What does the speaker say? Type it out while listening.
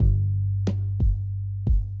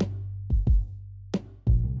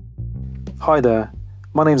Hi there,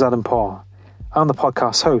 my name's Adam Parr. I'm the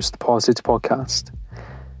podcast host of the Parrsitivity Podcast.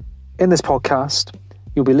 In this podcast,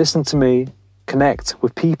 you'll be listening to me connect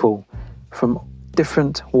with people from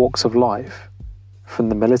different walks of life, from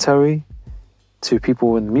the military to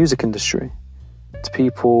people in the music industry, to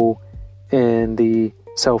people in the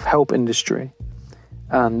self-help industry,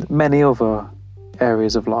 and many other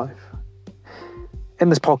areas of life. In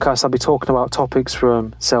this podcast, I'll be talking about topics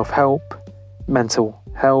from self-help, mental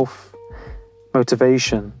health,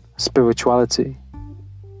 motivation, spirituality,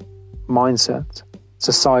 mindset,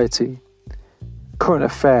 society, current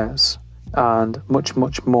affairs, and much,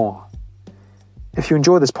 much more. If you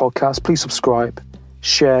enjoy this podcast, please subscribe,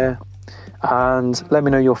 share, and let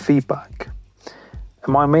me know your feedback.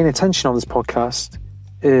 And my main intention on this podcast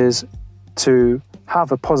is to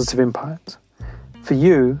have a positive impact. For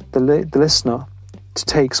you, the listener, to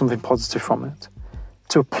take something positive from it,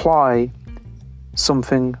 to apply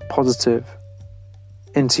something positive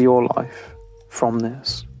into your life from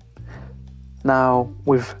this. Now,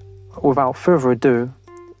 without further ado,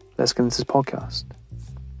 let's get into this podcast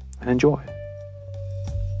and enjoy.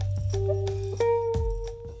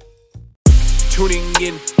 Tuning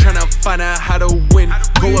in, trying to find out how to win.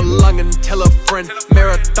 Go along and tell a friend.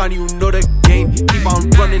 Marathon, you know the game. Keep on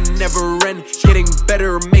running, never end. Getting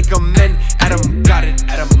better, make amend. Adam got it,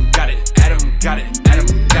 Adam got it, Adam got it,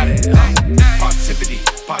 Adam got it. Parrsitivity,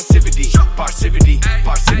 Parrsitivity, Parrsitivity,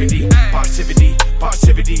 Parrsitivity, Parrsitivity,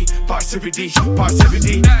 Parrsitivity, Parrsitivity,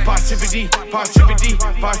 Parrsitivity, Parrsitivity,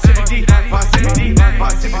 Parrsitivity, Parrsitivity,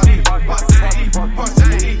 Parrsitivity, Parrsitivity,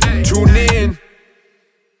 Parrsitivity. Tune in.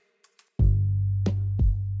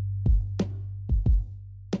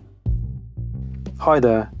 Hi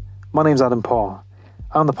there, my name's Adam Parr.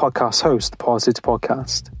 I'm the podcast host of the Parrsitivity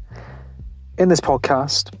Podcast. In this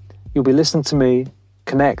podcast, you'll be listening to me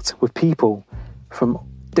connect with people from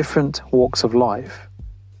different walks of life,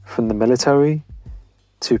 from the military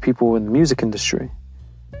to people in the music industry,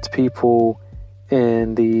 to people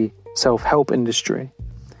in the self-help industry,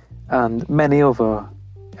 and many other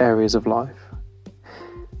areas of life.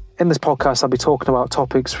 In this podcast, I'll be talking about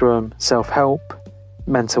topics from self-help,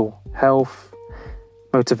 mental health,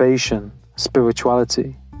 motivation,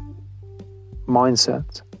 spirituality,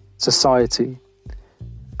 mindset, society,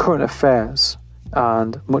 current affairs,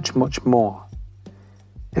 and much, much more.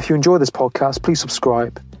 If you enjoy this podcast, please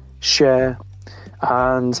subscribe, share,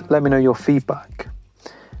 and let me know your feedback.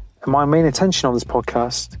 And my main intention on this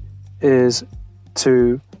podcast is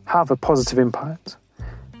to have a positive impact.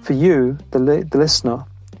 For you, the listener,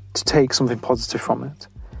 to take something positive from it,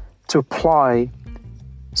 to apply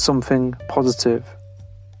something positive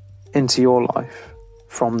into your life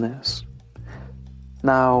from this.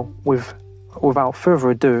 Now, without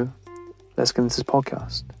further ado, let's get into this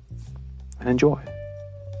podcast and enjoy.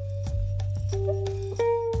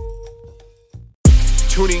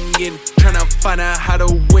 Tuning in, trying to find out how to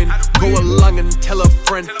win. Go along and tell a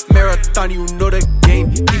friend. Marathon, you know the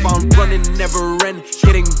game. Keep on running, never end.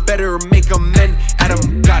 Getting better, make amend.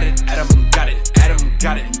 Adam got it, Adam got it, Adam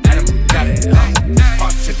got it, Adam got it.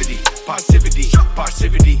 Parrsitivity, Parrsitivity,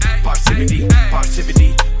 Parrsitivity, Parrsitivity,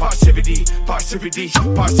 Parrsitivity, Parrsitivity, Parrsitivity,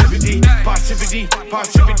 Parrsitivity, Parrsitivity,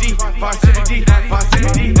 Parrsitivity,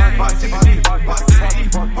 Parrsitivity, Parrsitivity,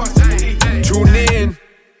 Parrsitivity, Parrsitivity. Tune in.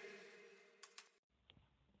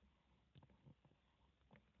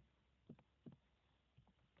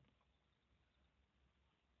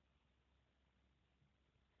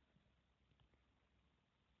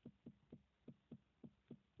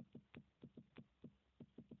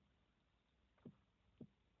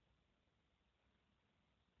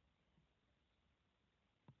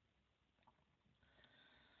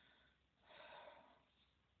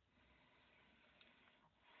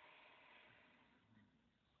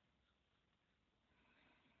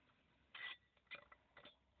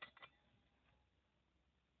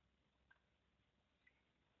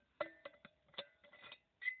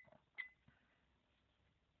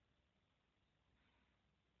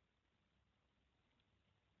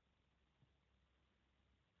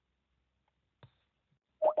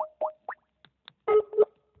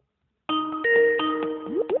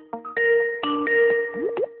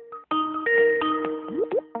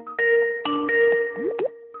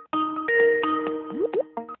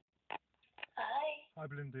 Hi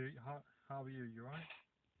Beylnder, how are you? You alright?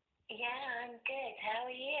 Yeah, I'm good. How are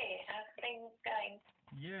you? How's things going?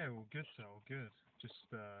 Yeah, all good, sir, all good. Just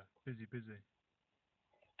busy.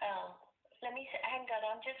 Oh, hang on.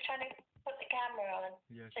 I'm just trying to put the camera on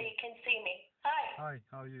so you can see me. Hi. Hi,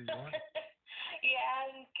 how are you? You alright? Yeah,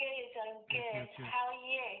 I'm good. Good. How are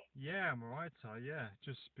you? Yeah, I'm alright, sir. Yeah,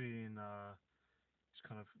 just been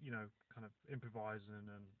just kind of improvising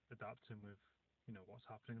and adapting with, what's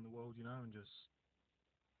happening in the world, and just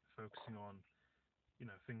focusing on,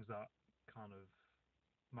 things that kind of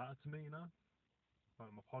matter to me,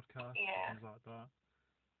 like my podcast, and things like that.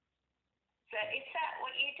 So is that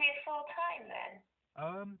what you do full time then?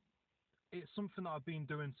 It's something that I've been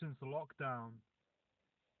doing since the lockdown.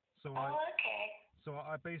 So okay. So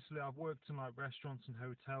I've worked in like restaurants and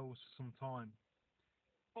hotels for some time.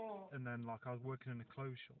 And then like I was working in a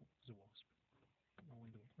clothes shop. There's a wasp. No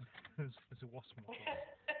wonder. There's a wasp in my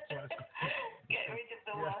clothes. Get rid of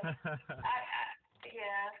the wasp.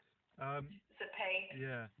 Yeah. It's a pain.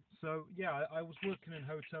 Yeah. So I was working in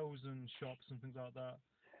hotels and shops and things like that.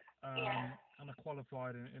 And I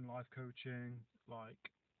qualified in life coaching like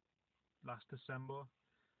last December.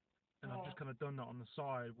 And I've just kind of done that on the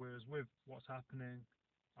side. Whereas with what's happening,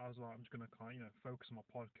 I was like, I'm just going to kind of, focus on my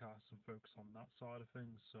podcast and focus on that side of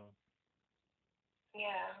things. So.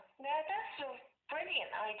 Yeah. No, that's a brilliant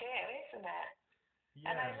idea, isn't it? Yeah.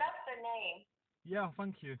 And I love the name. Yeah,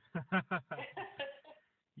 thank you.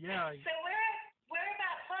 Yeah. So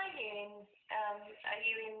whereabouts are you in? Are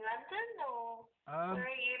you in London or where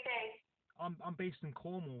are you based? I'm based in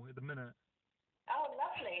Cornwall at the minute. Oh,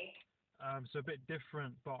 lovely. So a bit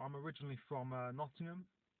different, but I'm originally from Nottingham.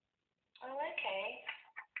 Oh, okay.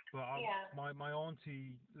 But my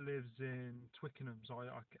auntie lives in Twickenham, so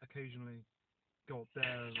I occasionally go up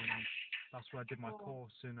there, and that's where I did my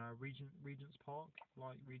course in Regent's Park,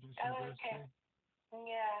 like Regent's University. Okay.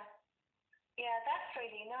 Yeah, that's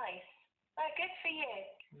really nice. Oh, good for you.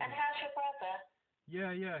 Yeah. And how's your brother?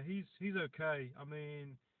 Yeah, he's okay. I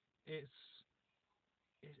mean, it's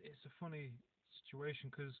a funny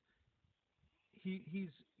situation because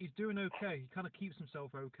he's doing okay. He kind of keeps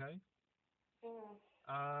himself okay.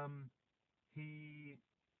 He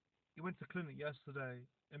went to clinic yesterday,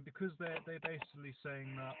 and because they're basically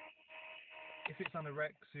saying that if it's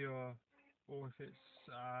anorexia or if it's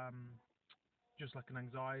just like an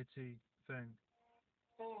anxiety thing,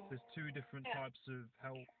 there's two different types of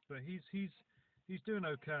help. But he's doing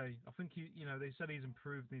okay. I think they said he's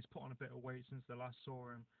improved and he's put on a bit of weight since they last saw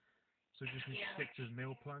him. So just needs to stick to his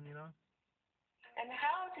meal plan, And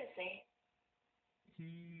how old is he?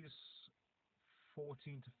 He's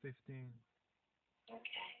 14 to 15.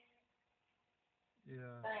 Okay.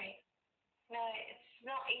 Yeah. Right. No, it's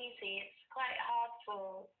not easy. It's quite hard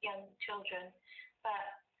for young children. But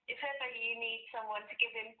if ever you need someone to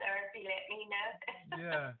give him therapy, let me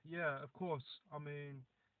know. Yeah, of course. I mean,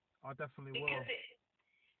 I definitely will. Because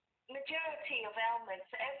majority of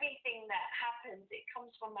ailments, everything that happens, it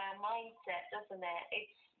comes from our mindset, doesn't it?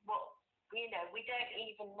 It's what, we don't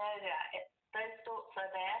even know that those thoughts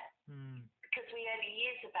are there because we only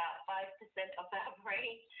use about 5% of our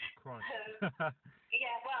brain. Christ. So,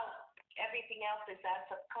 everything else is our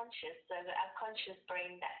subconscious. So our conscious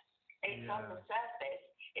brain it's on the surface.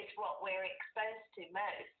 It's what we're exposed to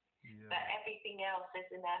most. Yeah. But everything else is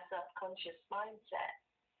in our subconscious mindset.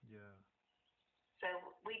 Yeah. So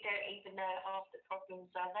we don't even know half the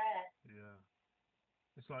problems are there. Yeah.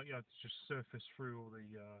 It's like you have to just surface through all the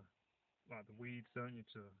the weeds, don't you,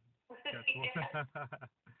 to get to Yeah.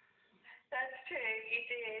 That's true, you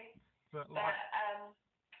do. But I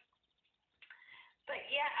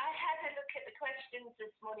had a look at the questions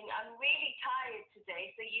this morning. I'm really tired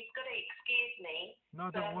today, so you've got to excuse me. No,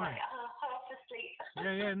 don't worry. I'm like, half asleep.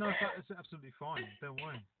 Yeah, no, it's absolutely fine. Don't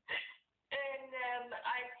worry. And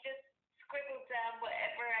I just scribbled down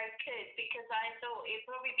whatever I could because I thought it'd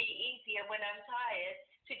probably be easier when I'm tired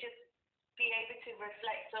to just be able to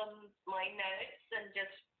reflect on my notes and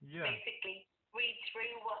just basically read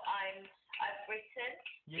through what I've written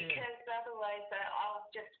because otherwise I'll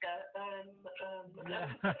just go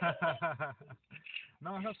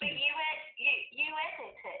No, that's. But you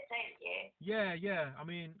edit it, don't you? Yeah. I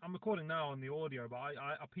mean, I'm recording now on the audio, but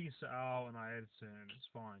I piece it out and I edit it, and it's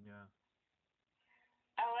fine. Yeah.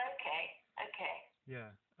 Oh, okay.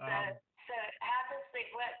 Yeah. So how does it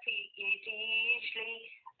work for you? Do you usually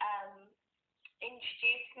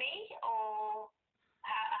introduce me, or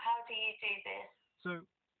how do you do this? So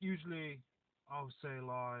usually I'll say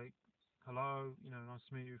like, hello, nice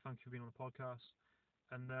to meet you, thank you for being on the podcast,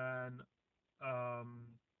 and then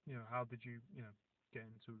how did you get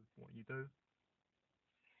into what you do?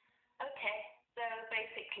 Okay. So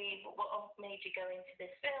basically, what made you go into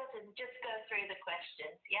this field, and just go through the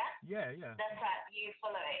questions, yeah? Yeah. That's how you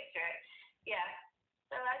follow it through. Yeah.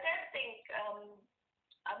 So I don't think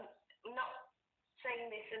I'm not saying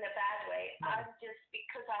this in a bad way. No. I'm just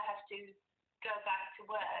because I have to go back to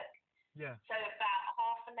work. Yeah. So about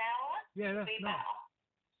half an hour. Yeah.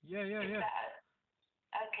 Yeah.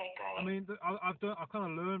 Okay. Okay, great. I mean, I've kind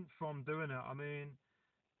of learned from doing it. I mean,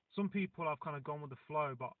 some people I've kind of gone with the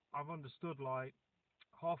flow, but I've understood like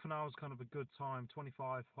half an hour is kind of a good time,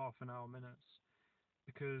 25, half an hour minutes,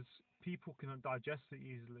 because people can digest it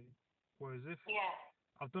easily. Whereas if Yeah.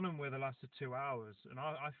 I've done them where they lasted 2 hours, and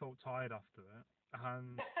I felt tired after it,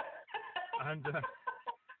 and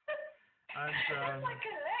That's like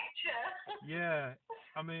a lecture. yeah,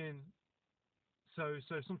 I mean, so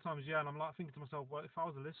sometimes and I'm like thinking to myself, well, if I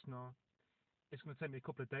was a listener, it's going to take me a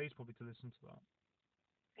couple of days probably to listen to that.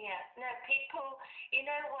 Yeah, no, people, you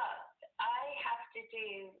know what? I have to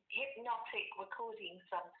do hypnotic recording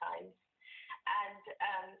sometimes, and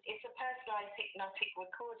it's a personalized hypnotic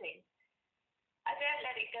recording. I don't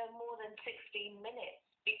let it go more than 16 minutes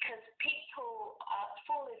because people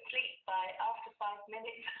fall asleep after 5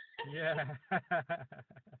 minutes. Yeah.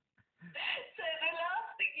 So the last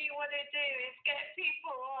thing you want to do is get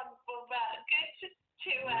people on for about a good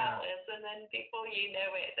 2 hours, and then before you know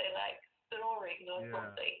it, they're like snoring or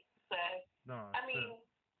something. So I mean,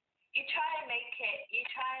 you try and make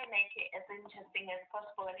it as interesting as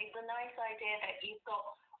possible, and it's a nice idea that you've got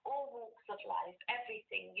all walks of life,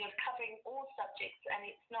 everything. You're covering all subjects, and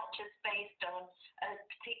it's not just based on a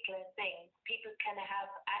particular thing. People can have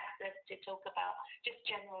access to talk about just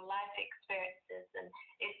general life experiences, and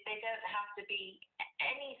they don't have to be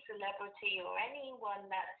any celebrity or anyone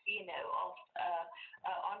that's, of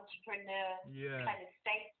entrepreneur kind of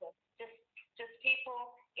status. Just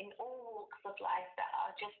people in all walks of life that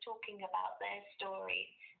are just talking about their story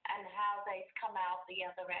and how they've come out the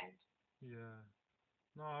other end. Yeah.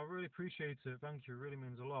 No, I really appreciate it. Thank you. It really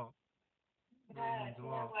means a lot. No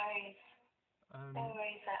worries. No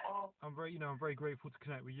worries at all. I'm very grateful to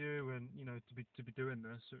connect with you, and to be doing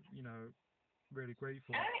this. Really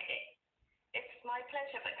grateful. No, it's my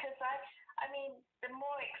pleasure, because I mean, the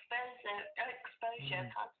more exposure, I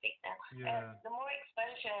can't speak now. Yeah. The more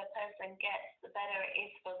exposure a person gets, the better it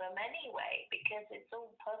is for them anyway, because it's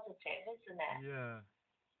all positive, isn't it? Yeah.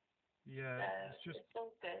 Yeah. So it's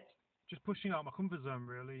all good. Just pushing out my comfort zone,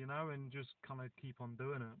 really, and just kind of keep on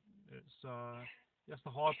doing it. It's that's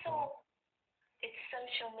the hard part. It's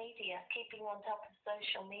social media, keeping on top of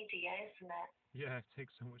social media, isn't it? Yeah, it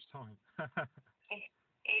takes so much time.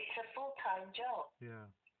 It's a full-time job. Yeah.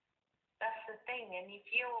 That's the thing, and if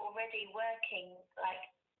you're already working like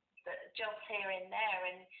the jobs here and there,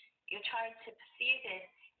 and you're trying to pursue this,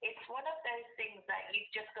 it's one of those things that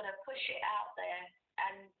you've just got to push it out there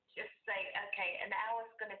and just say, okay, an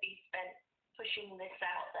hour's going to be spent pushing this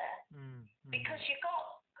out there. Because you've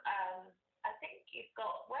got, I think you've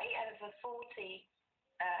got way over 40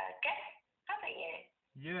 guests, haven't you?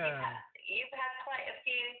 Yeah. You've had quite a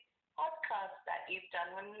few podcasts that you've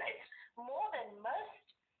done, and it's more than most.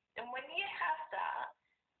 And when you have that,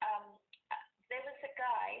 there was a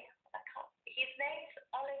guy, his name's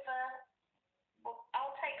Oliver. Well,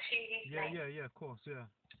 I'll text you his name. Yeah, of course, yeah.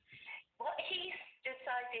 What he's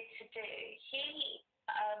decided to do, he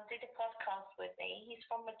did a podcast with me. He's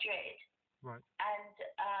from Madrid. Right.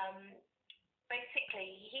 And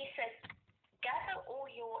basically, he said, gather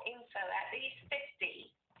all your info, at least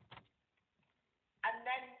 50, and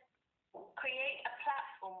then create a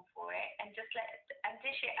platform for it and just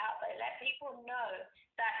dish it out there. Let people know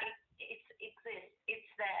that it exists.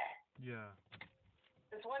 It's there. Yeah.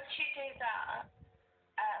 Because once you do that,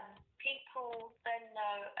 people then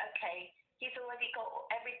know, okay, he's already got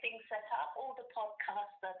everything set up. All the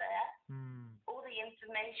podcasts are there. All the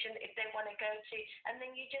information if they want to go to, and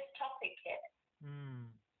then you just topic it.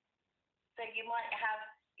 So you might have,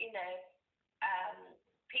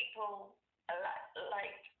 people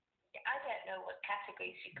like I don't know what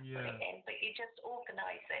categories you can put it in, but you just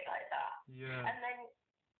organize it like that. Yeah. And then,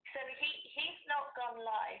 so he's not gone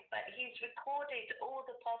live, but he's recorded all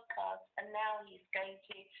the podcasts, and now he's going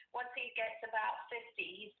to, once he gets about 50,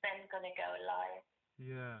 he's then going to go live.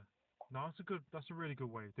 Yeah. No, that's a really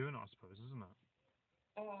good way of doing it, I suppose, isn't it?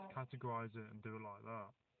 Categorize it and do it like that.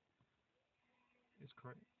 It's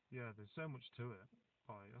great. Yeah, there's so much to it.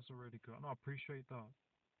 That's a really good, I appreciate that.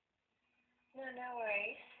 No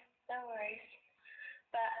worries. No worries.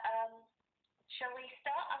 But shall we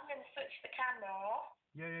start? I'm going to switch the camera off.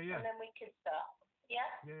 Yeah. And then we can start. Yeah?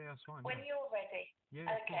 Yeah, that's fine. When you're ready. Yeah,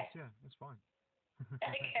 okay. Of course, yeah, that's fine.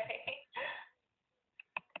 Okay.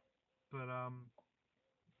 But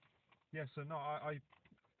yeah. So no, I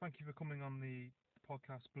thank you for coming on the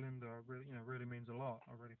podcast, Beylnder. Really means a lot.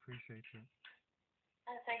 I really appreciate it.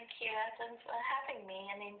 Thank you, Adam, for having me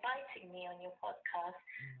and inviting me on your podcast.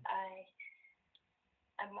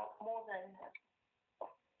 I'm more than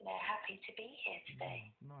happy to be here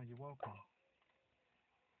today. No, you're welcome.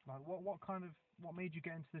 like what made you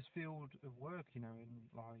get into this field of work? In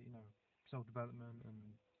like self-development and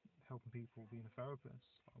helping people, being a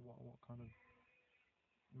therapist. Like, what kind of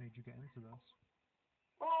made you get into this?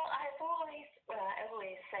 Well, I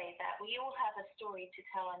always say that we all have a story to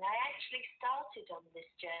tell, and I actually started on this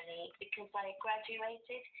journey because I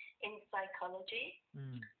graduated in psychology,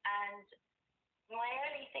 and my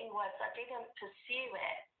only thing was I didn't pursue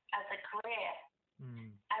it as a career,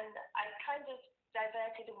 and I kind of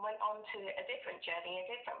diverted and went on to a different journey, a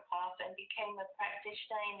different path, and became a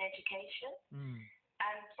practitioner in education.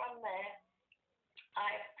 And from there,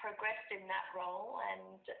 I've progressed in that role,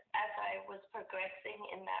 and as I was progressing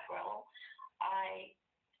in that role, I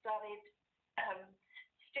started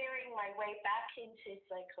steering my way back into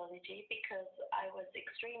psychology because I was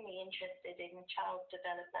extremely interested in child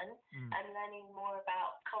development and learning more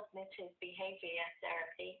about cognitive behavior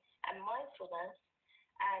therapy and mindfulness,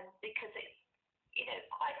 and because it's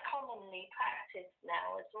quite commonly practiced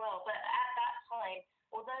now as well. But at that time,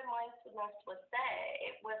 although mindfulness was there,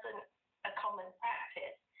 it wasn't a common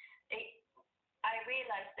practice. I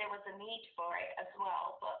realized there was a need for it as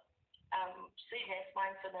well, but soon as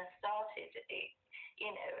mindfulness started, it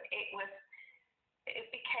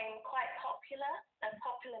became quite popular, a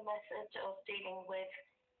popular method of dealing with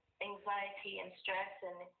anxiety and stress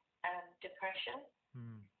and depression.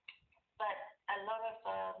 But a lot of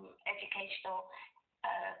educational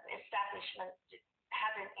establishments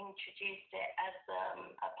haven't introduced it as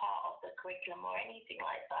a part of the curriculum or anything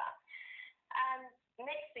like that. And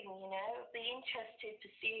next thing you know, the interest to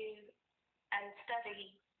pursue and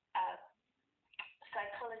study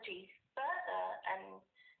psychology further and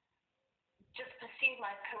just pursue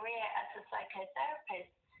my career as a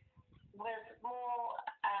psychotherapist was more,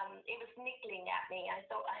 it was niggling at me. I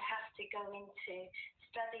thought I have to go into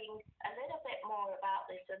studying a little bit more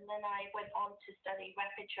about this, and then I went on to study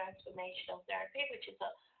rapid transformational therapy, which is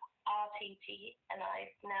a RTT, and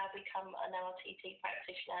I've now become an RTT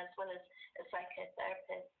practitioner as well as a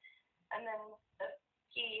psychotherapist. And then a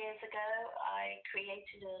few years ago, I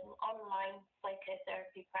created an online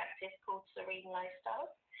psychotherapy practice called Serene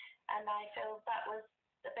Lifestyle, and I feel that was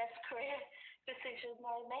the best career decision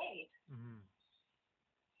I made.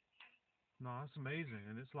 No, that's amazing,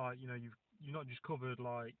 and it's like you've not just covered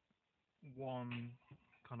like one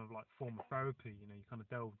kind of like form of therapy. You kind of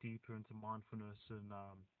delve deeper into mindfulness and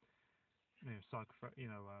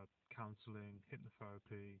counseling,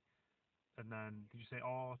 hypnotherapy, and then did you say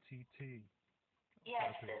RTT?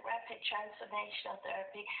 Yes, therapy? the rapid transformational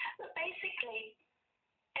therapy. But basically,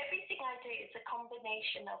 everything I do is a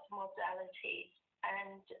combination of modalities,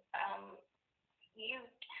 and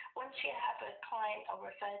once you have a client or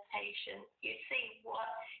referred patient, you see what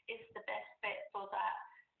is the best fit for that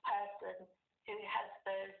person who has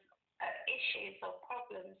those issues or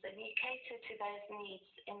problems, and you cater to those needs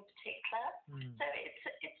in particular. So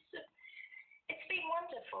it's been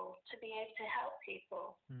wonderful to be able to help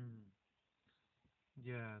people.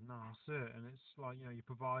 Yeah, no, that's it, and it's like you're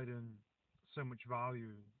providing so much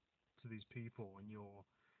value to these people, and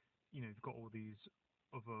you've got all these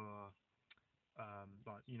other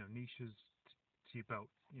niches to your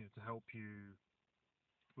belt, to help you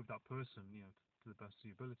with that person, to the best of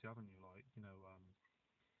your ability, haven't you?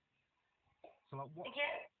 So like what?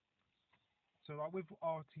 Yeah. So like with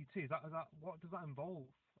RTT, is that what does that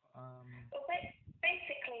involve? Well,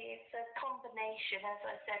 basically, it's a combination, as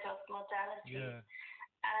I said, of modalities. Yeah.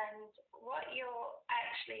 And what you're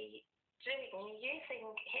actually doing, you're using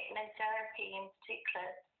hypnotherapy in particular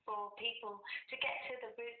for people to get to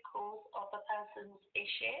the root cause of a person's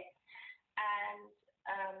issue, and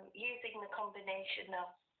using the combination of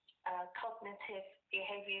cognitive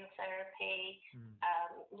behavioral therapy,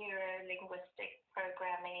 neuro-linguistic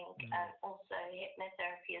programming, and also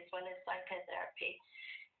hypnotherapy as well as psychotherapy.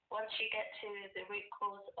 Once you get to the root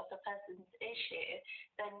cause of a person's issue,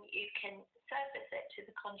 then you can surface it to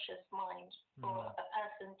the conscious mind for a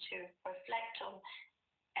person to reflect on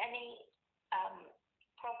any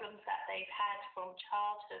problems that they've had from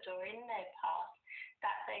childhood or in their past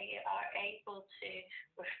that they are able to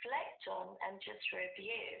reflect on and just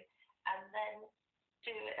review, and then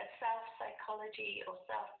do a self-psychology or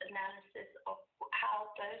self-analysis of how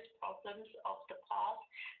those problems of the past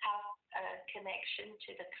have a connection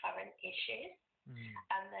to the current issues.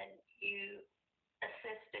 And then you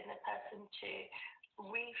assist in the person to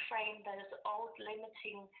reframe those old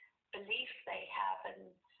limiting beliefs they have, and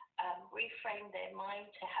reframe their mind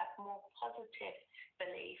to have more positive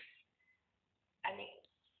beliefs, and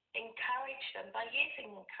encourage them by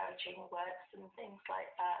using encouraging words and things like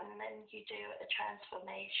that. And then you do a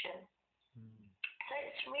transformation. So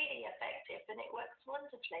it's really effective and it works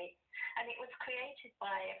wonderfully. And it was created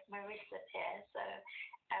by Marissa Peer. So,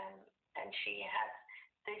 and she has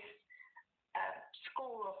this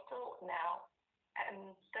school of thought now,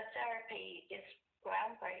 and the therapy is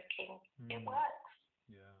groundbreaking. It works.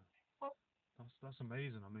 Yeah. That's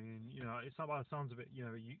amazing. I mean, it's not by the sounds of it, you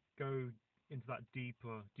go into that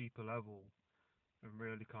deeper level and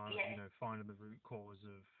really kind of, finding the root cause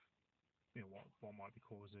of, what might be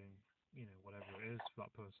causing, whatever it is for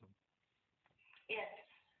that person. Yes.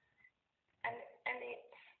 And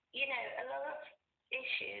it's, a lot of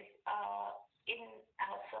issues are in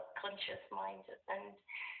our subconscious mind. And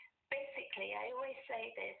basically, I always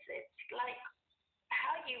say this, it's like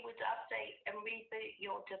how you would update and reboot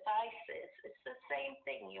your devices. It's the same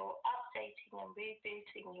thing. You're updating and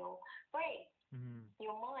rebooting your brain,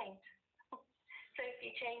 your mind. So if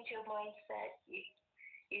you change your mindset,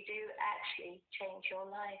 you do actually change your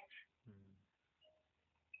life.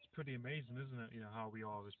 It's pretty amazing, isn't it? How we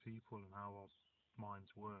are as people and how our minds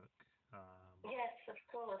work. Yes, of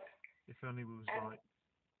course. If only we was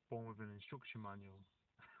born with an instruction manual,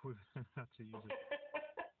 we had to use it.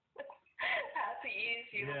 How to use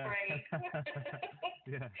your brain.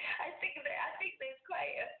 Yeah. I think there's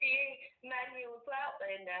quite a few manuals out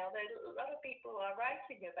there now. There's a lot of people are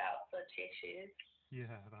writing about such issues.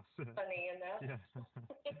 Yeah, that's it. Funny enough. Yeah.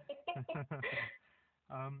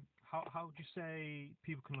 How would you say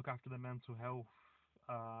people can look after their mental health?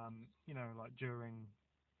 Like during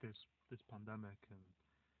this pandemic and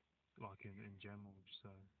like in general, would you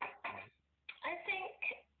say? I think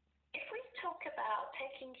if we talk about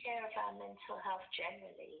taking care of our mental health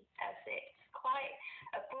generally, as it's quite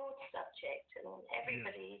a broad subject, and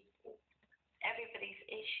everybody's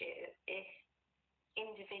issue is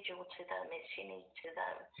individual to them, it's unique to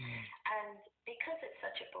them. And because it's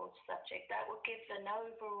such a broad subject, that will give an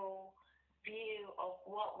overall view of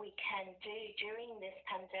what we can do during this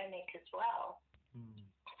pandemic as well.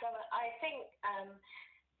 So I think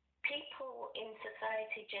people in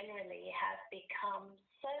society generally have become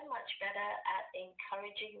so much better at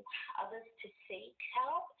encouraging others to seek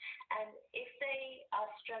help. And if they are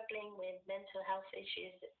struggling with mental health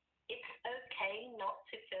issues, it's okay not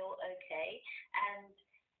to feel okay and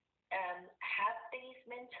have these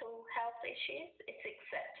mental health issues. It's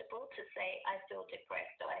acceptable to say, I feel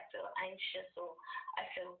depressed, or I feel anxious, or I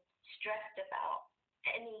feel stressed about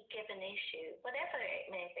any given issue, whatever it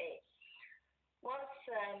may be. Once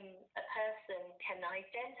a person can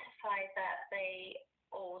identify that they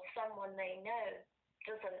or someone they know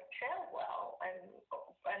doesn't feel well, and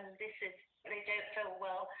they don't feel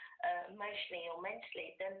well emotionally or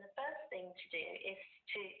mentally, then the first thing to do is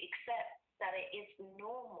to accept that it is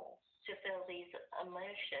normal to feel these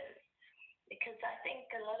emotions. Because I think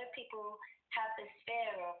a lot of people have this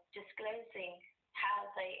fear of disclosing how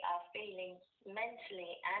they are feeling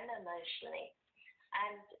mentally and emotionally.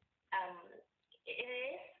 And it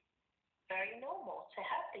is very normal to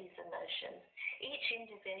have these emotions. Each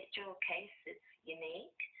individual case is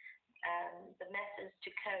unique. The methods to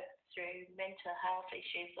cope through mental health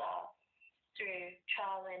issues are through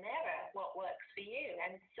trial and error, what works for you.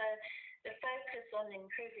 And so the focus on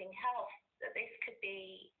improving health, this could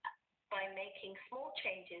be by making small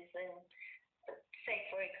changes in, say,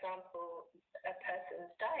 for example, a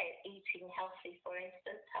person's diet. Eating healthy, for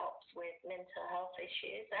instance, helps with mental health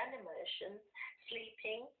issues and emotions.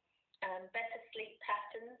 Sleeping, better sleep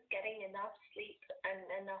patterns, getting enough sleep and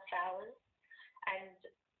enough hours. And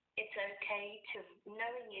it's okay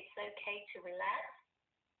knowing it's okay to relax.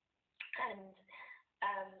 And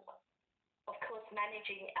of course,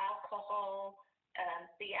 managing alcohol,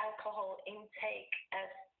 the alcohol intake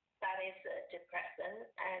as that is a depressant,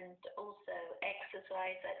 and also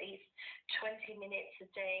exercise at least 20 minutes a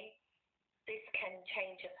day. This can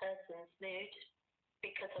change a person's mood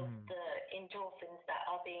because of the endorphins that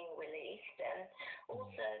are being released. And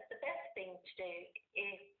also, the best thing to do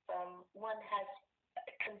if one has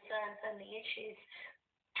concerns and the issues,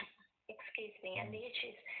 and the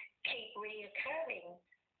issues keep reoccurring,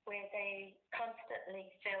 where they constantly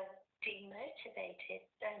feel demotivated,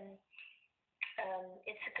 then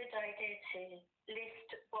it's a good idea to list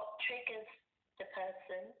what triggers the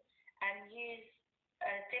person and use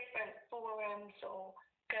different forums or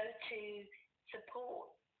go to support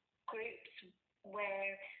groups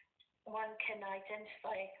where one can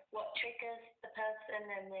identify what triggers the person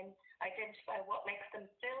and then identify what makes them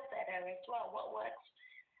feel better as well, what works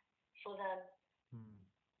for them.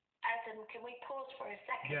 Adam, can we pause for a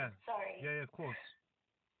second? Yeah. Sorry. Yeah, of course.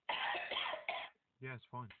 Yeah, it's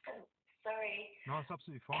fine. Sorry. No, it's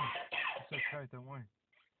absolutely fine. It's okay, don't worry.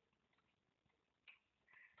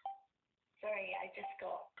 Sorry, sorry, I just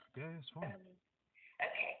got... Yeah, it's fine.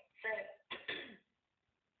 Okay, so...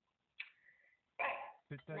 right.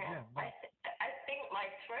 But, Now, yeah. I think my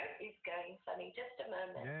throat is going funny. Just a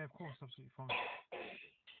moment. Yeah, of course, absolutely fine.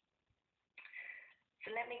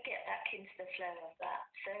 So let me get back into the flow of that.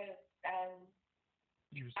 So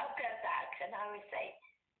I'll go back and I would say,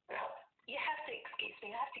 well, you have to excuse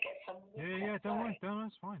me. I have to get some water. Yeah, don't worry. No,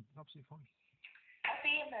 it's fine. Absolutely fine. I'll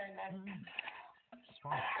be a moment. It's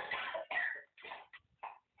fine.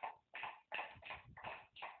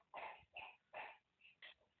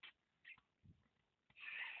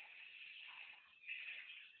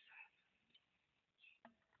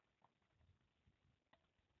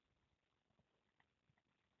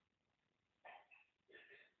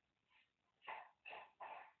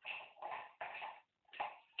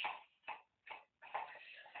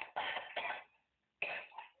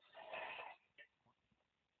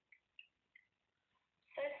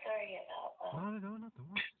 So sorry about that. No, don't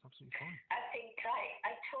worry. It's absolutely fine. I think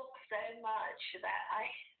I talk so much that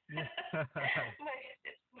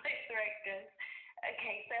my throat goes.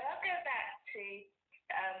 Okay, so I'll go back to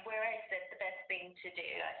where I said the best thing to do,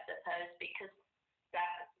 I suppose, because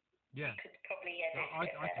that you could probably edit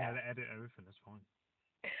it. I can edit everything. That's fine.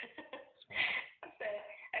 So,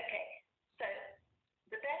 okay, so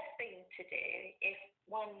the best thing to do if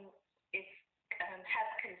one is has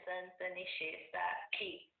concerns and issues that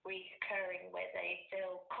keep recurring where they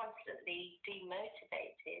feel constantly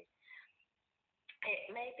demotivated, it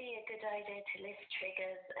may be a good idea to list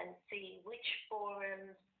triggers and see which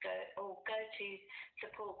forums go-to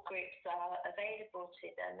support groups are available to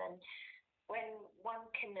them. And when one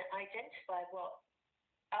can identify what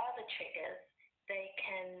are the triggers, they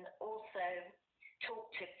can also talk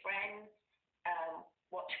to friends,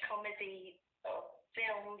 watch comedy or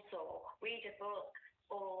films or read a book,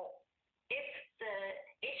 or if the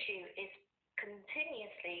issue is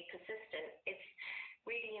continuously persistent, it's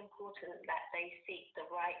really important that they seek the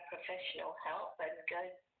right professional help and go,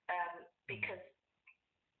 because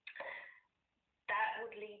that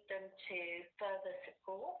would lead them to further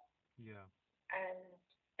support. Yeah. And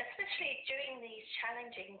especially during these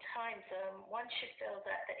challenging times, one should feel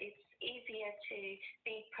that it's easier to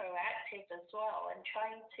be proactive as well and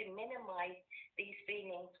trying to minimize these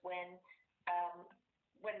feelings when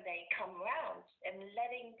they come round, and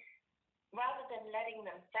rather than letting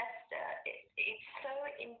them fester, it's so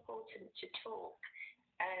important to talk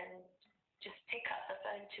and just pick up the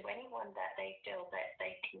phone to anyone that they feel that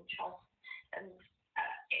they can trust. And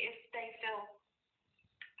if they feel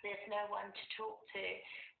there's no one to talk to,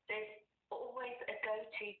 there's always a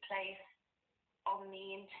go-to place on the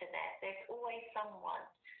internet. There's always someone.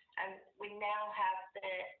 And we now have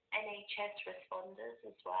the NHS responders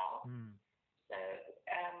as well. So,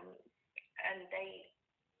 and they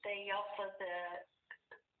offer the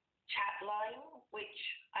chat line, which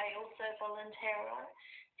I also volunteer on.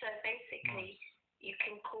 So basically, you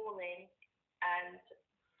can call in and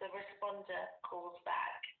the responder calls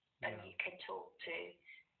back, and you can talk to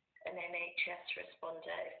an NHS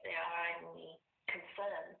responder if there are any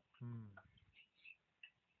concerns.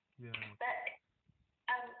 But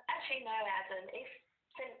as you know, Adam, if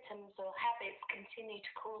symptoms or habits continue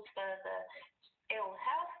to cause further ill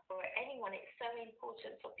health for anyone, it's so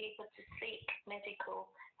important for people to seek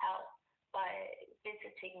medical help by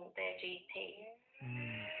visiting their GP.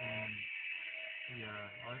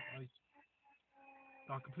 Yeah,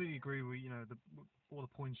 I completely agree with all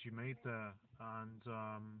the points you made there, and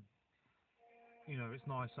it's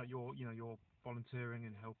nice that you're volunteering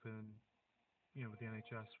and helping with the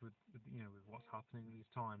NHS with what's happening in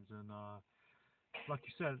these times. And like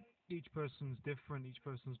you said, each person's different. Each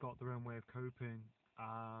person's got their own way of coping,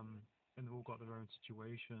 and they've all got their own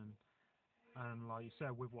situation. And like you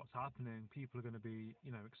said, with what's happening, people are going to be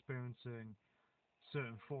experiencing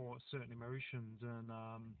certain thoughts, certain emotions, and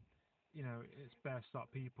it's best that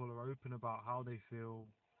people are open about how they feel,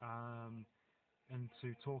 and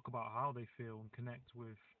to talk about how they feel and connect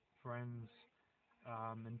with friends,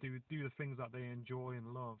 and do the things that they enjoy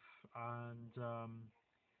and love, and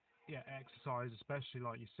exercise, especially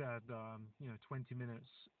like you said, 20 minutes,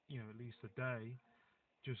 at least a day,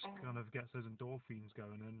 just kind of gets those endorphins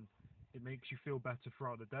going, and it makes you feel better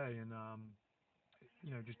throughout the day, and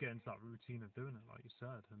just get into that routine of doing it, like you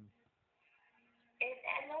said. And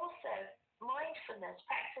also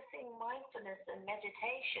practicing mindfulness and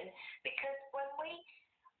meditation, because when we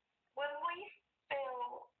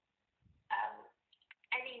feel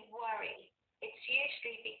any worry, it's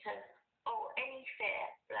usually because, any fear.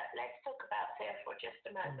 Let's talk about fear for just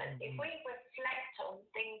a moment. If we reflect on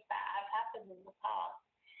things that have happened in the past,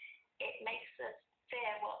 it makes us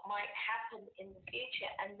fear what might happen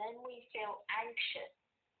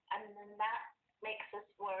and then that makes us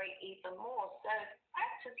worry even more. So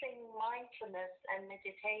practicing mindfulness and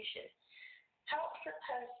meditation helps a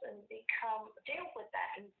person deal with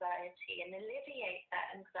that anxiety and alleviate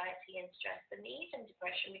that anxiety and stress and even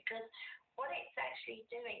depression, because what it's actually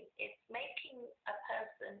doing is making a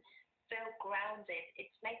person feel grounded.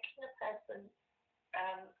 It's making a person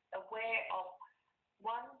aware of,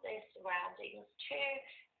 one, their surroundings, two,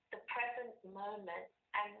 the present moment.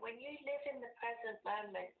 And when you live in the present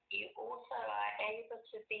moment, you also are able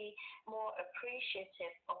to be more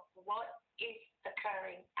appreciative of what is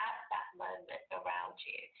occurring at that moment around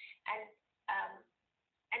you, and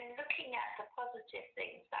looking at the positive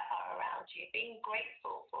things that are around you, being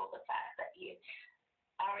grateful for the fact that you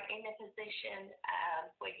are in a position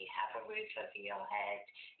where you have a roof over your head,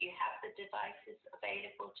 you have the devices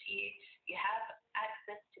available to you, you have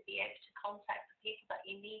access to be able to contact the people that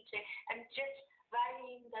you need to, and just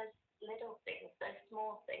valuing those little things, those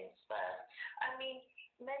small things first. I mean,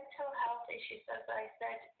 mental health issues, as I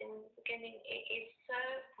said in the beginning, it is so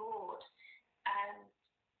broad, and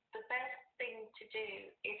the best thing to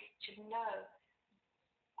do is to know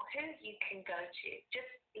who you can go to.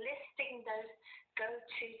 Just listing those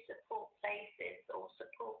go-to support places or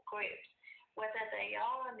support groups, whether they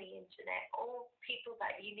are on the internet or people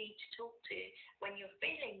that you need to talk to when you're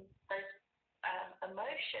feeling those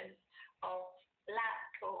emotions of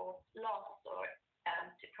lack or loss or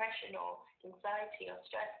depression or anxiety or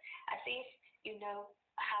stress. At least you know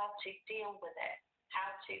how to deal with it,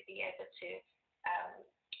 how to be able to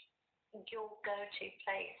your go-to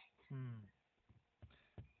place.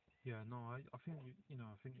 Yeah, no, I think I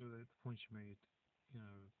think the points you made,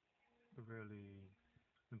 are really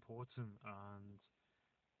important, and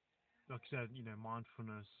like I said,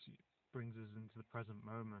 mindfulness brings us into the present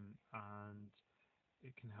moment, and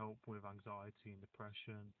it can help with anxiety and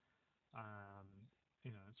depression.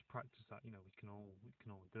 It's a practice that we can all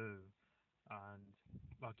do, and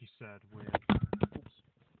like you said, with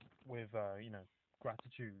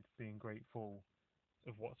gratitude, being grateful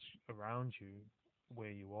of what's around you,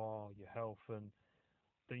 where you are, your health, and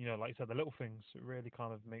like you said, the little things. It really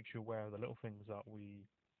kind of makes you aware of the little things that we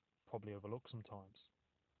probably overlook sometimes,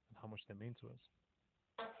 and how much they mean to us.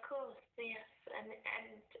 Of course, yes, and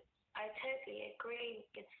I totally agree.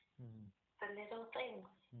 It's the little things.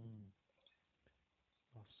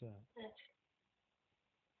 That's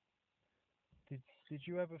it. Did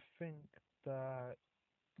you ever think that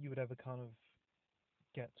you would ever kind of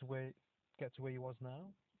get to where you was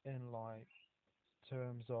now, in like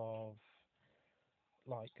terms of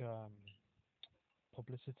like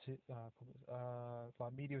publicity,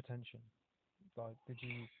 like media attention? Like, did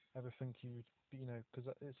you ever think you would be, because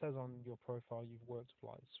it says on your profile you've worked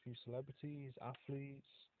with like a few celebrities,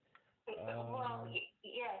 athletes. Well,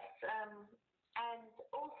 yes, and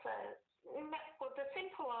also, the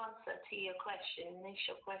simple answer to your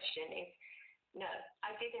initial question is no.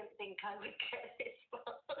 I didn't think I would get this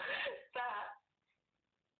far, but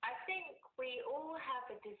I think we all have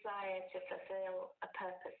a desire to fulfill a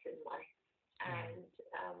purpose in life, and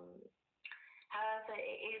however,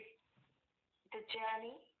 it is the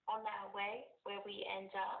journey on our way where we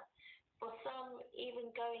end up. For some,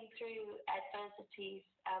 even going through adversities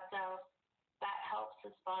ourselves, that helps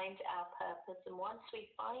us find our purpose. And once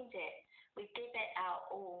we find it, we give it our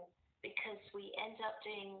all, because we end up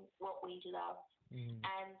doing what we love.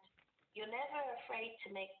 And you're never afraid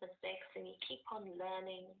to make mistakes, and you keep on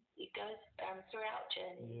learning. You go throughout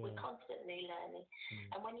journey. We're constantly learning.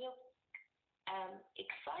 And when you're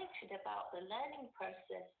excited about the learning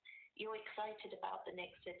process, you're excited about the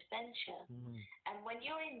next adventure. And when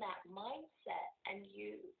you're in that mindset and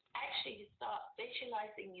you actually start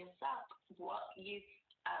visualizing yourself, what you've,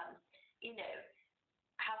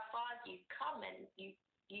 how far you've come, and you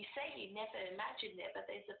say you never imagined it, but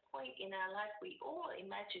there's a point in our life we all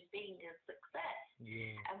imagine being a success.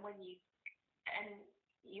 And when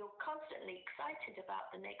you're constantly excited about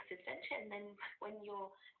the next adventure, and then when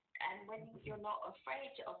you're not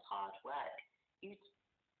afraid of hard work,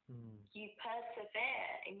 you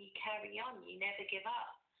persevere and you carry on, you never give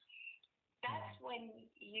up. That's when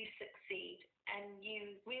you succeed and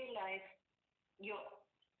you realize your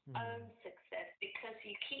own success, because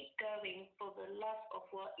you keep going for the love of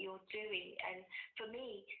what you're doing. And for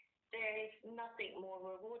me, there is nothing more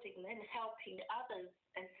rewarding than helping others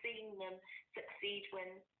and seeing them succeed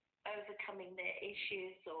when overcoming their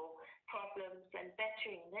issues or problems and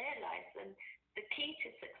bettering their lives. And the key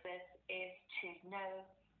to success is to know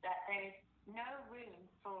that there is no room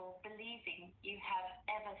for believing you have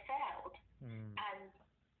ever failed. And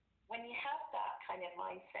when you have that kind of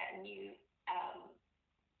mindset, and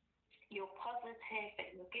you're positive and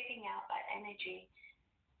you're giving energy,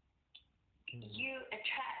 you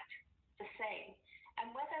attract the same. And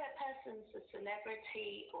whether a person's a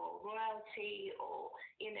celebrity or royalty or,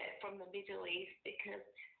 from the Middle East, because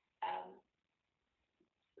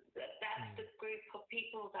that's the group of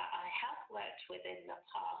people that I have worked with in the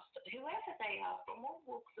past, whoever they are, from all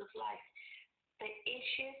walks of life, the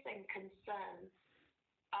issues and concerns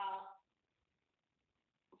are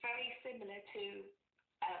very similar to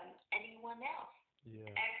anyone else. Yeah.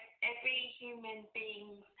 Every human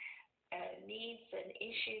being's needs and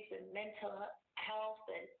issues and mental health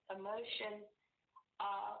and emotions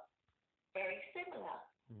are very similar.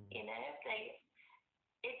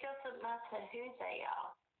 It doesn't matter who they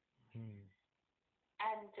are.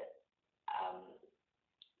 And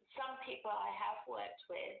some people I have worked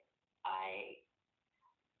with, I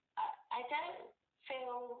don't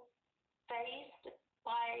feel fazed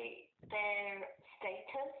by their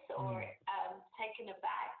status or taken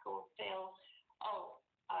aback or feel,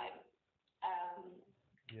 I'm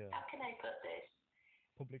how can I put this?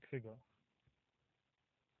 Public figure.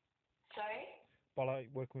 Sorry? By like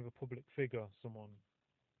working with a public figure, someone.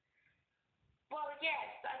 Well, yes,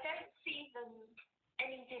 I don't see them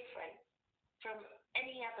any different from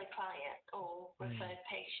any other client or referred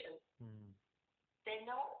patient. They're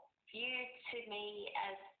not viewed to me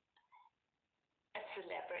as a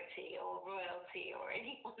celebrity or royalty or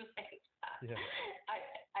anyone like that. Yeah.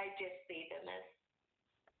 I just see them as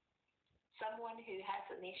someone who has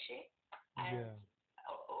an issue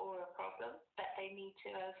or a problem that they need to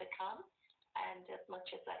overcome, and as much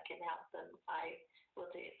as I can help them, I will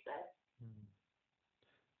do so.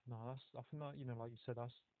 No, I think that, like you said,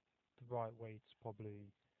 that's the right way to probably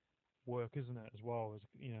work, isn't it? As well as,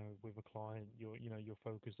 with a client, you're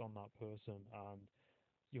focused on that person, and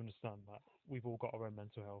you understand that we've all got our own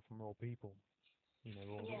mental health, and we're all people. We're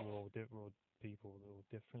all people. We're all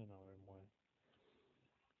different in our own way.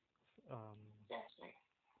 Definitely.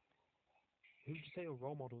 Who would you say your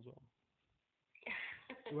role models are?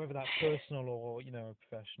 Whether that's personal or,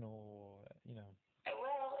 professional, or,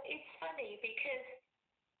 Well, it's funny because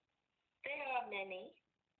there are many,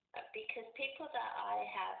 because people that I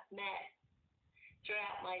have met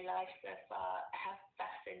throughout my life so far have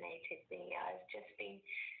fascinated me. I've just been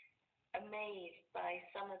amazed by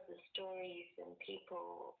some of the stories and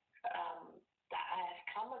people that I have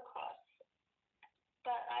come across.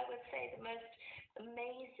 But I would say the most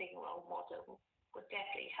amazing role model would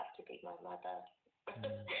definitely have to be my mother.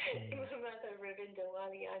 My mother, Beylnder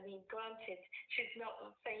walia. I mean, granted, she's not a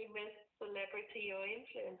famous celebrity or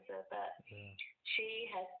influencer, but she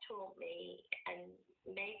has taught me and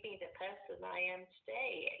made me the person I am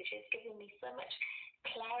today. She's given me so much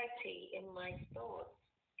clarity in my thoughts.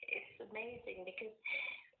 It's amazing because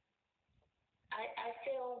I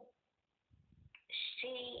feel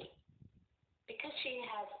because she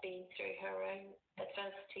has been through her own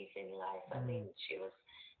adversities in life. I mean, she was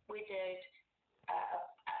widowed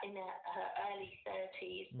in her early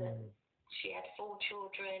 30s, and she had 4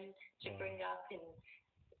 children to bring up in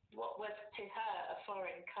what was to her a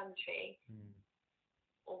foreign country.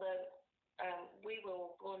 Although we were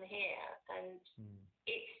all born here, and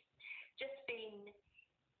it's just been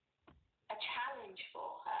a challenge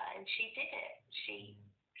for her, and she did it.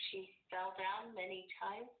 She fell down many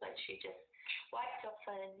times, but she just wiped off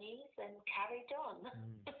her knees and carried on.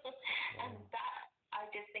 And that I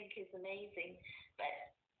just think is amazing. But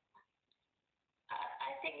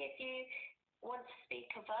I think if you want to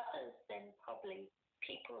speak of others, then probably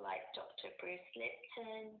people like Dr. Bruce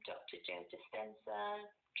Lipton, Dr. Joe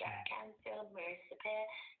Dispenza, Jack Canfield, Marissa Peer,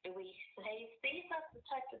 Louise Hayes. These are the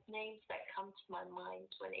type of names that come to my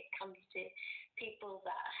mind when it comes to people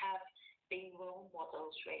that have been role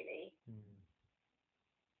models, really.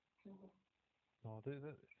 Oh,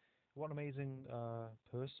 what an amazing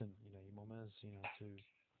person, your mum is, to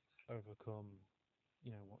overcome,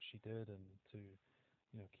 what she did, and to,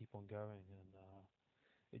 keep on going. And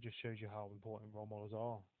it just shows you how important role models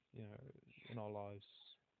are, in our lives.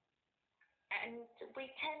 And we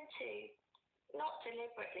tend to, not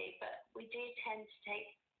deliberately, but we do tend to take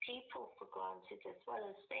people for granted as well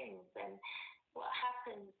as things. And what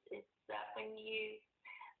happens is that when you're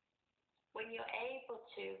able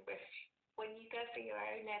to, when you go through your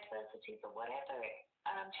own adversities or whatever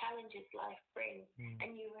challenges life brings,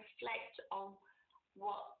 and you reflect on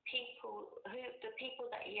what the people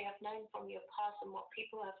that you have known from your past and what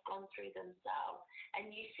people have gone through themselves,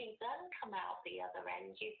 and you see them come out the other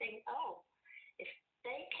end, you think, if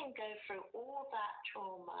they can go through all that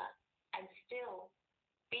trauma and still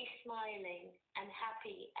be smiling and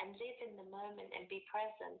happy and live in the moment and be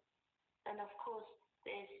present, then of course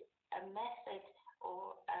there's a method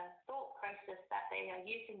or a thought process they are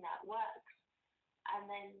using that works. And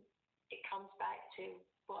then it comes back to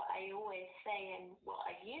what I always say and what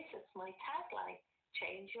I use as my tagline: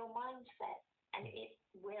 change your mindset, and it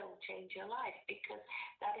will change your life, because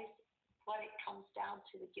that is what it comes down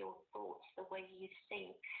to, with your thoughts, the way you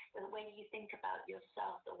think about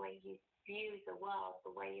yourself, the way you view the world,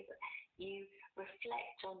 the way that you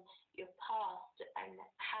reflect on your past, and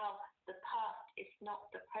how the past is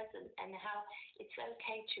not the present, and how it's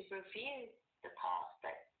okay to review the past,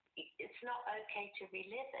 but it's not okay to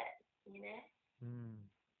relive it, you know?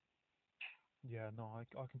 Yeah, no, I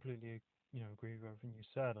completely, agree with everything you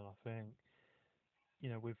said, and I think,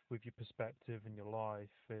 with your perspective in your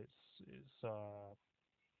life, it's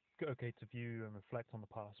okay to view and reflect on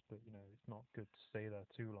the past, but it's not good to stay there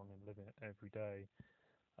too long and live it every day.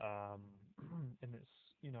 And it's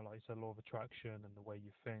like you said, law of attraction and the way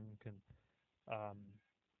you think, and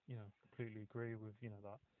completely agree with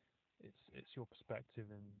that it's your perspective,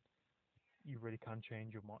 and you really can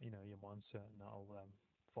change your your mindset, and that'll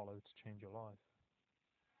follow to change your life.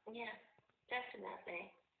 Yeah, definitely.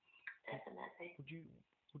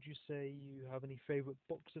 Would you say you have any favorite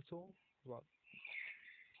books at all? Like,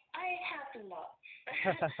 I have lots.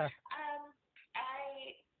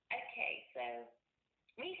 Okay, so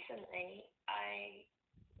recently I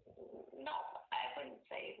wouldn't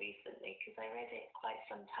say recently, because I read it quite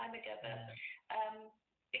some time ago, but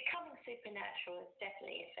Becoming Supernatural is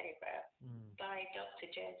definitely a favorite, by Dr.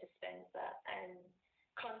 Joe Dispenza, and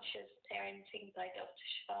Conscious Parenting by Dr.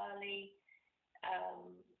 Shivali.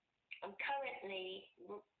 I'm currently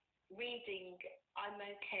reading I'm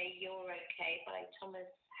Okay, You're Okay by Thomas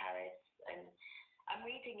Harris, and I'm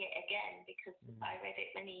reading it again because I read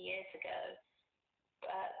it many years ago.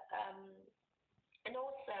 But and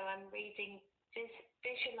also I'm reading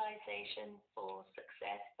Visualization for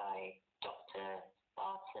Success by Dr.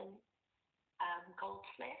 Barton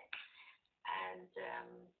Goldsmith, and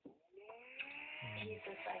he's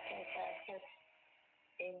a psychotherapist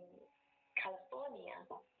in California.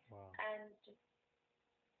 wow. And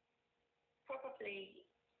probably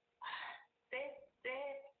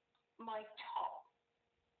they're my top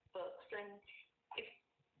books, and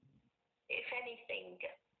if anything,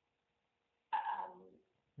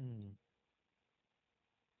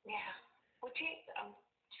 yeah. Would you? I'm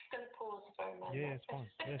just going to pause for a moment. Yeah, it's fine.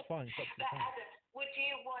 Yeah, it's fine. It's absolutely But fine. Adam, would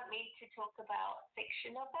you want me to talk about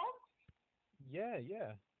fictional books, Yeah,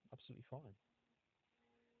 absolutely fine.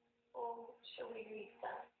 or shall we leave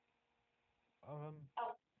that?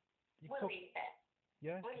 We'll leave that.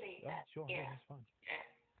 Yeah. We'll leave that. Sure. Yeah. That's fine. Yeah.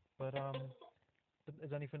 But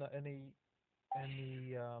is anything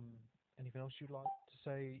anything else you'd like to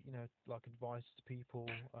say? Like advice to people.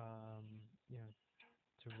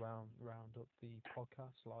 To round up the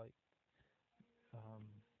podcast, like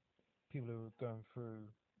people who are going through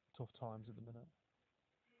tough times at the minute.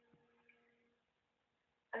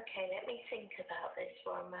 Okay, let me think about this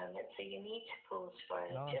for a moment. So you need to pause for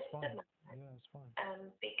No, just it's fine. a moment. Yeah, it's fine.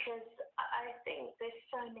 Because I think there's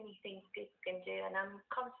so many things people can do, and I'm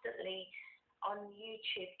constantly on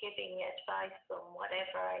YouTube giving advice on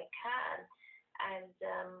whatever I can. And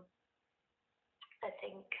I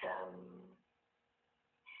think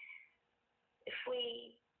if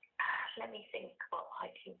we, let me think what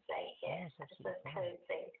I can say here as a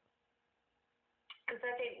closing, because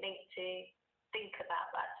I didn't need to think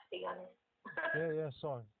about that, to be honest. Yeah,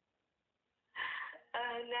 sorry.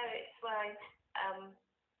 No, it's fine.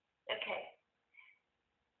 Okay.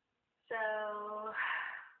 So,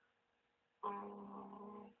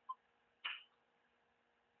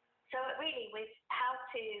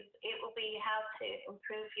 it will be how to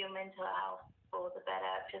improve your mental health for the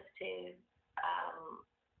better, just to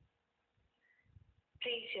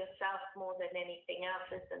please yourself more than anything else,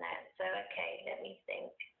 isn't it? So, okay, let me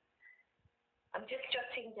think. I'm just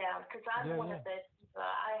jotting down, because I'm one of those people,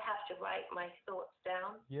 I have to write my thoughts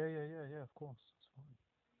down. Yeah, of course. That's fine.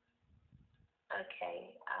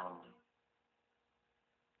 Okay.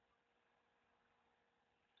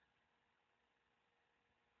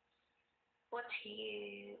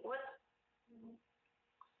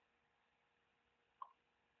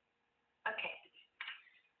 Okay.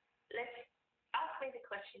 Let's ask me the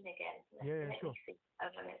question again. Let sure. me see what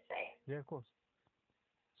I'm going to say. Yeah, of course.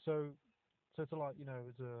 So to as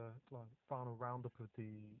a final roundup of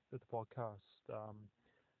the podcast,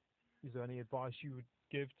 is there any advice you would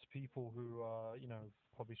give to people who are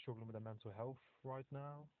probably struggling with their mental health right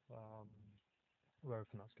now, with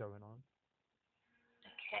everything that's going on?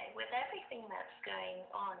 Okay, with everything that's going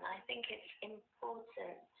on, I think it's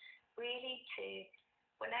important really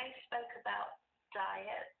when I spoke about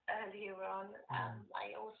diet earlier on,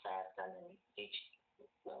 I also have done a huge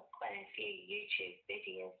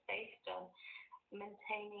ideas based on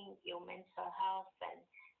maintaining your mental health and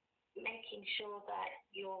making sure that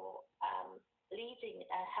you're leading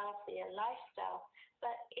a healthier lifestyle.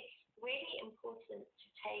 But it's really important to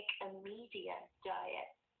take a media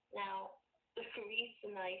diet. Now, the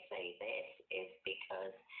reason I say this is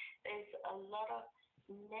because there's a lot of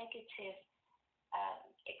negative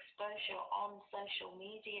exposure on social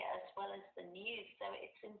media as well as the news. So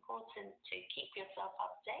it's important to keep yourself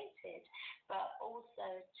updated, but also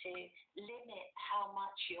to limit how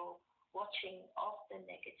much you're watching of the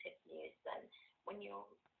negative news. And when you're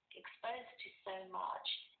exposed to so much,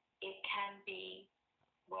 it can be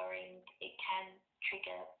worrying, it can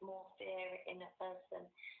trigger more fear in a person.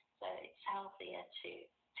 So it's healthier to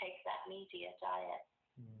take that media diet.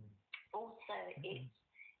 Also, it's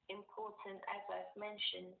important, as I've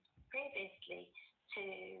mentioned previously, to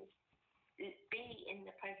be in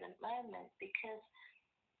the present moment, because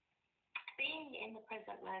being in the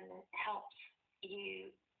present moment helps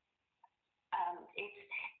you.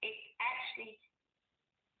 It actually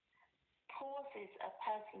pauses a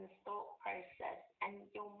person's thought process, and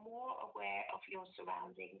you're more aware of your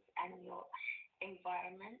surroundings and your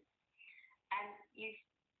environment. And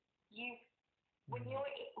when you're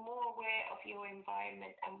more aware of your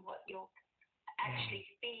environment and what you're actually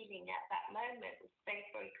feeling at that moment, say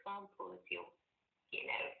for example, if you're,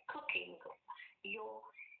 cooking, you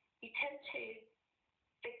tend to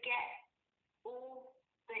forget all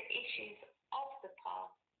the issues of the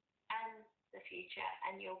past and the future,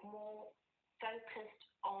 and you're more focused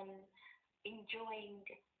on enjoying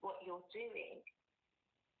what you're doing.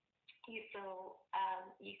 You feel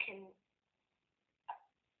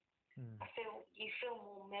you feel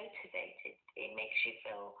more motivated. It makes you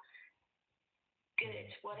feel good.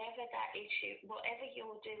 Whatever that issue, whatever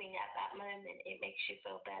you're doing at that moment, it makes you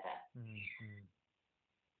feel better.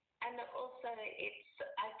 And also,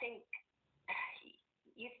 I think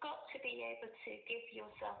you've got to be able to give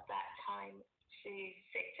yourself that time to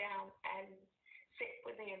sit down and sit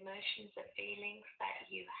with the emotions and feelings that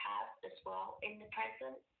you have as well in the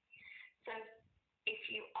present. So if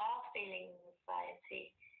you are feeling anxiety,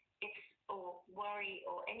 or worry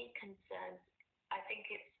or any concerns, I think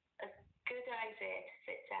it's a good idea to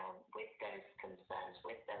sit down with those concerns,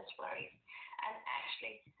 with those worries, and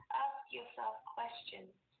actually ask yourself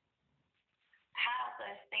questions. How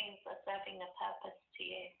those things are serving a purpose to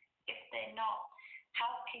you. If they're not,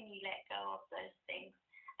 how can you let go of those things?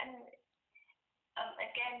 And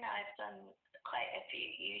again, I've done quite a few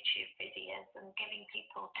YouTube videos and giving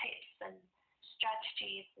people tips and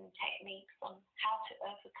strategies and techniques on how to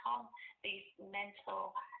overcome these mental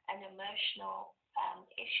and emotional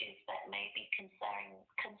issues that may be concerning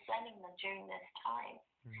them during this time.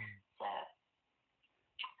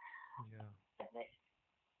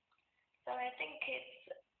 So I think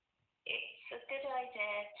it's a good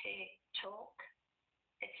idea to talk.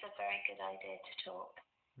 It's a very good idea to talk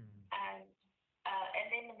and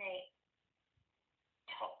eliminate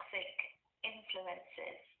toxic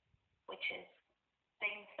influences, which is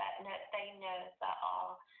things that they know that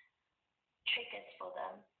are triggers for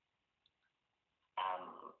them.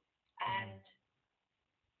 And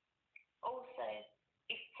also,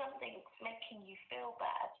 if something's making you feel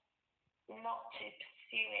bad, not to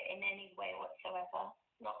pursue it in any way whatsoever,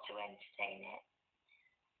 not to entertain it.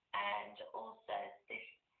 And also, this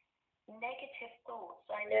negative thoughts.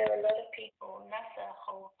 I know a lot of people, and that's a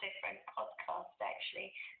whole different podcast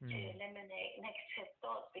actually, to eliminate negative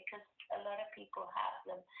thoughts, because a lot of people have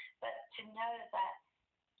them. But to know that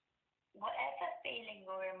whatever feeling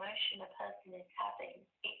or emotion a person is having,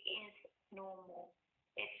 it is normal.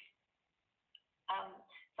 It's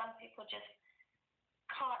some people just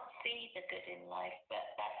can't see the good in life, but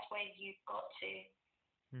that's where you've got to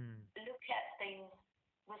look at things,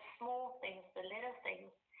 the small things, the little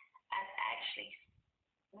things, and actually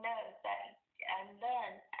know that and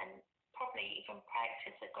learn and probably even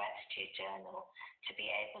practice a gratitude journal to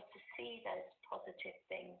be able to see those positive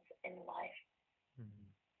things in life.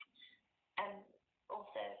 And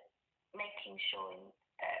also making sure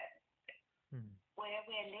where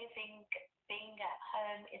we're living, being at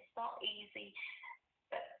home, it's not easy,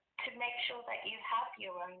 but to make sure that you have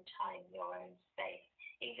your own time, your own space,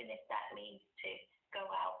 even if that means to go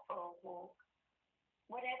out for a walk.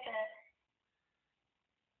 Whatever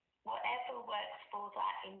works for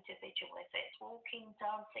that individual, if it's walking,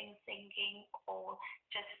 dancing, singing, or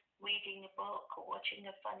just reading a book or watching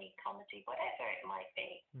a funny comedy, whatever it might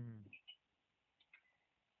be.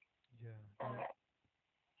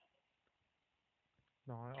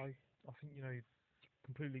 No, I think you're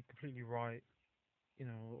completely right.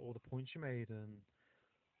 All the points you made, and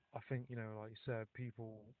I think, like you said,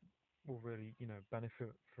 people will really,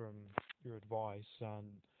 benefit from your advice.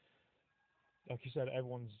 And like you said,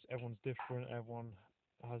 everyone's different. Everyone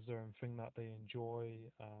has their own thing that they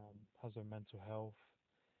enjoy, has their mental health,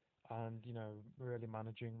 and really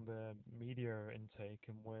managing the media intake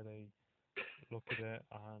and where they look at it,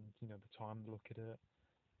 and the time to look at it,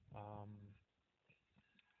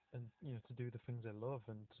 and to do the things they love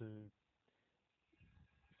and to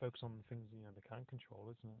focus on the things they can control,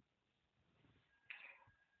 isn't it?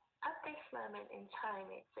 At this moment in time,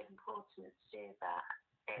 it's important to do that.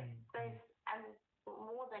 And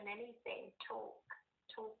more than anything, talk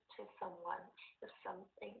to someone if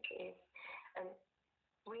something is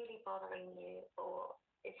really bothering you or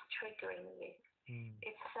is triggering you.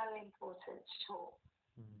 It's so important to talk.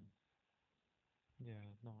 Yeah,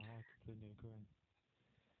 no, I completely agree.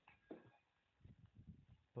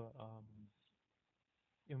 But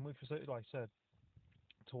and with, like I said,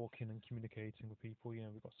 talking and communicating with people,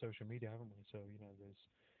 we've got social media, haven't we? So there's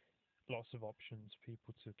lots of options for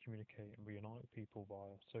people to communicate and reunite with people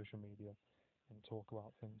via social media and talk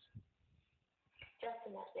about things.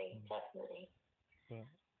 Definitely. But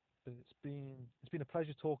it's been a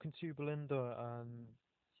pleasure talking to you, Beylnder, and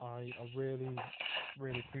I really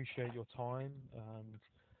appreciate your time and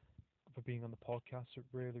for being on the podcast. It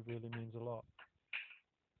really means a lot.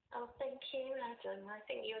 Oh, thank you, Adam. I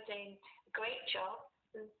think you're doing a great job.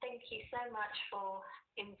 And thank you so much for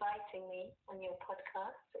inviting me on your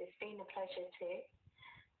podcast. It's been a pleasure too.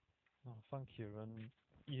 Oh, thank you, and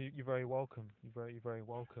you're very welcome. You're very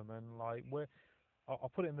welcome. And like,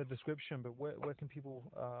 I'll put it in the description. But where can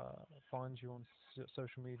people find you on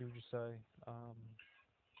social media? Would you say?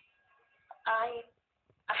 I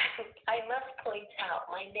must point out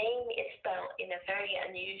my name is spelled in a very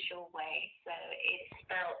unusual way. So it's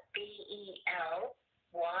spelled Beylnder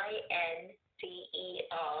and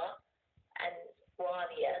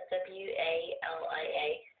walia, WALIA.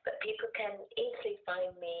 But people can easily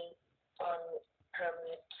find me on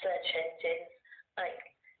search engines like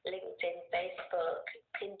LinkedIn, Facebook,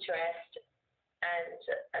 Pinterest, and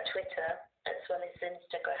Twitter, as well as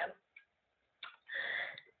Instagram.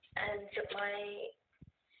 And my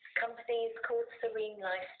company is called Serene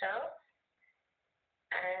Lifestyle,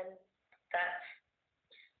 and that's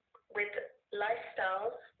with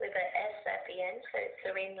lifestyles with an S at the end, so it's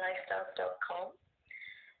serenelifestyles.com.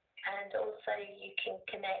 And also you can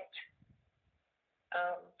connect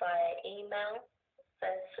via email,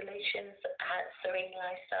 so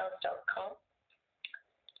solutions@serenelifestyles.com.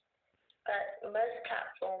 But most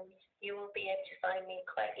platforms you will be able to find me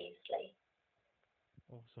quite easily.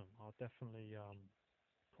 Awesome. I'll definitely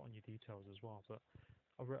put on your details as well. But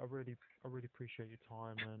I really appreciate your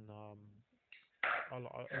time, and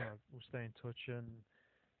we'll stay in touch, and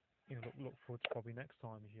look forward to probably next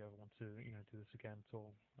time if you ever want to do this again at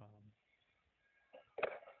all.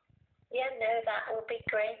 Yeah, no, that would be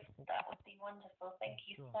great. That would be wonderful. Thank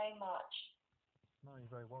you so much. No, you're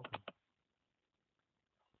very welcome.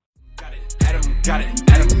 Adam got it.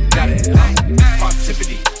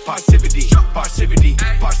 Parrsitivity.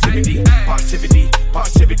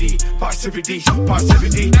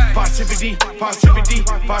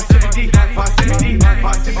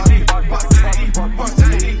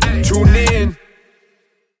 Tune in.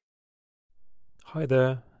 Hi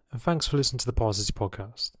there, and thanks for listening to the Parrsitivity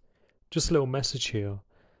Podcast. Just a little message here.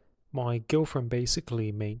 My girlfriend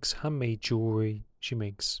basically makes handmade jewellery. She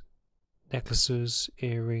makes necklaces,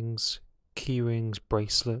 earrings, key rings,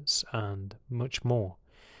 bracelets, and much more.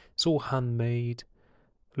 It's all handmade,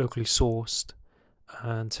 locally sourced,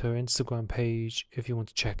 and her Instagram page, if you want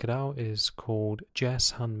to check it out, is called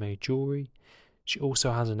Jess Handmade Jewelry. She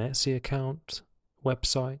also has an Etsy account,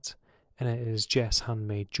 website, and it is Jess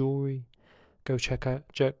Handmade Jewelry. Go check out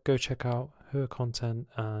her content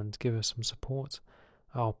and give her some support.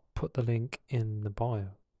 I'll put the link in the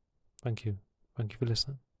bio. Thank you for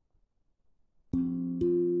listening.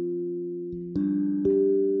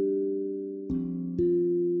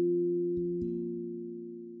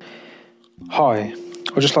 Hi,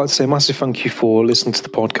 I'd just like to say a massive thank you for listening to the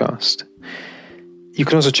podcast. You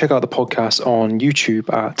can also check out the podcast on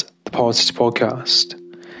YouTube at the Parrsitivity Podcast.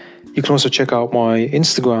 You can also check out my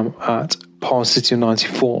Instagram at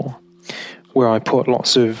Parrsitivity94, where I put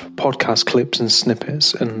lots of podcast clips and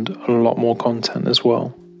snippets and a lot more content as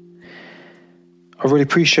well. I really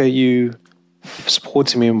appreciate you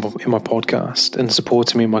supporting me in my podcast and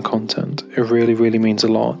supporting me in my content. It really means a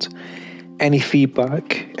lot. Any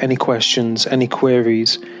feedback, any questions, any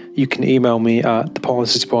queries, you can email me at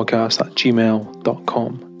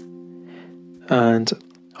theparrsitivitypodcast@gmail.com. And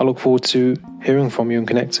I look forward to hearing from you and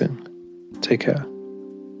connecting. Take care.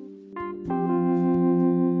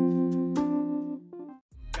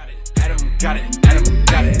 got it, Adam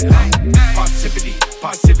got it. Parrsitivity,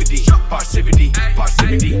 Parrsitivity, Parrsitivity,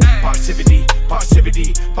 Parrsitivity, Parrsitivity,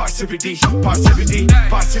 Parrsitivity, Parrsitivity, Parrsitivity,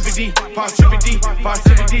 Parrsitivity, Parrsitivity,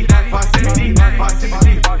 Parrsitivity,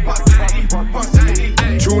 Parrsitivity, Parrsitivity,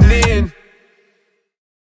 Parrsitivity. Tune in.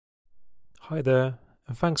 Hi there,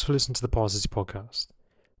 and thanks for listening to the Parrsitivity Podcast.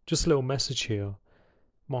 Just a little message here.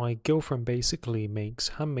 My girlfriend basically makes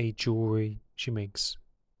handmade jewellery. She makes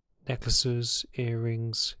necklaces,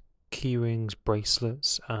 earrings, key rings,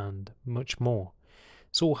 bracelets, and much more.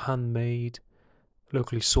 It's all handmade,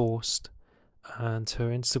 locally sourced, and her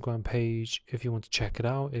Instagram page, if you want to check it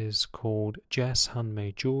out, is called Jess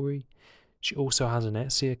Handmade Jewelry. She also has an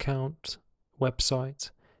Etsy account,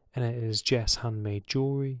 website, and it is Jess Handmade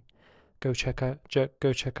Jewelry. Go check out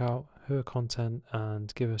her content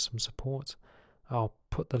and give her some support. I'll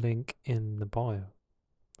put the link in the bio.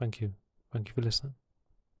 Thank you for listening.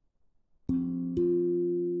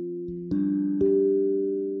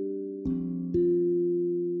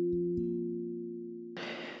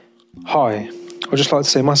 Hi, I'd just like to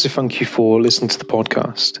say a massive thank you for listening to the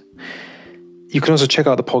podcast. You can also check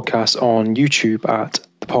out the podcast on YouTube at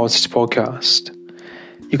the Parrsitivity Podcast.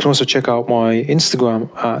 You can also check out my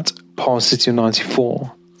Instagram at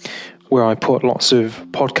Parrsitivity94, where I put lots of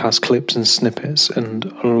podcast clips and snippets and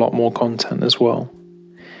a lot more content as well.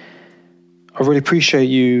 I really appreciate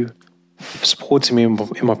you supporting me in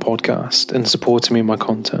my podcast and supporting me in my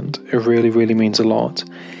content. It really, really means a lot.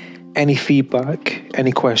 Any feedback,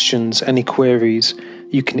 any questions, any queries,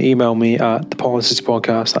 you can email me at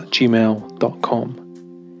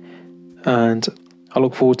theparrsititypodcast@gmail.com. And I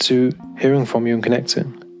look forward to hearing from you and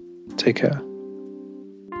connecting. Take care.